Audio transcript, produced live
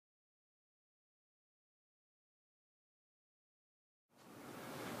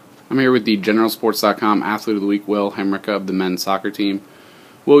I'm here with the GeneralSports.com Athlete of the Week, Will Hamryka of the men's soccer team.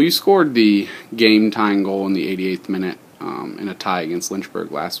 Will, you scored the game-tying goal in the 88th minute in a tie against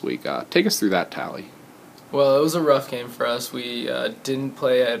Lynchburg last week. Take us through that tally. Well, it was a rough game for us. We didn't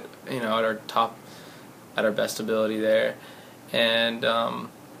play at our best ability there, and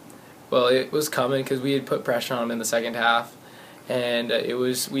well, it was coming because we had put pressure on in the second half, and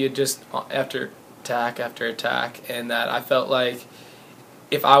we had just after attack, and that I felt like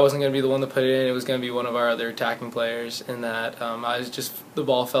if I wasn't going to be the one to put it in, it was going to be one of our other attacking players, and that the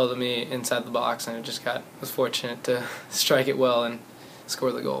ball fell to me inside the box, and was fortunate to strike it well and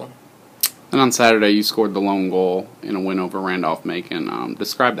score the goal. And on Saturday, you scored the lone goal in a win over Randolph-Macon.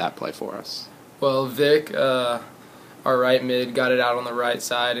 Describe that play for us. Well, Vic, our right mid, got it out on the right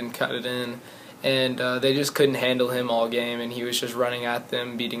side and cut it in, and they just couldn't handle him all game, and he was just running at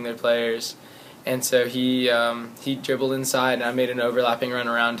them, beating their players. And so he dribbled inside, and I made an overlapping run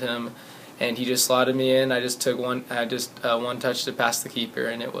around him, and he just slotted me in. I just took one touch to pass the keeper,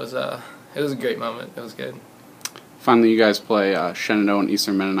 and it was a great moment. It was good. Finally, you guys play Shenandoah and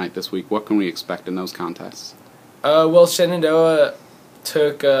Eastern Mennonite this week. What can we expect in those contests? Well, Shenandoah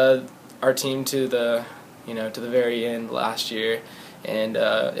took our team to the very end last year, and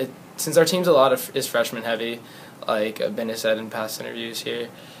since our team's is freshman heavy, like Ben has said in past interviews here,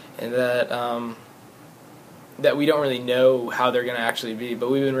 and that we don't really know how they're going to actually be.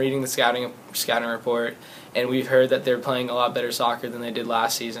 But we've been reading the scouting report, and we've heard that they're playing a lot better soccer than they did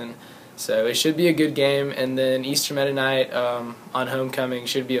last season. So it should be a good game, and then Eastern Mennonite on homecoming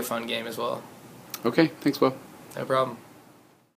should be a fun game as well. Okay, thanks, Will. No problem.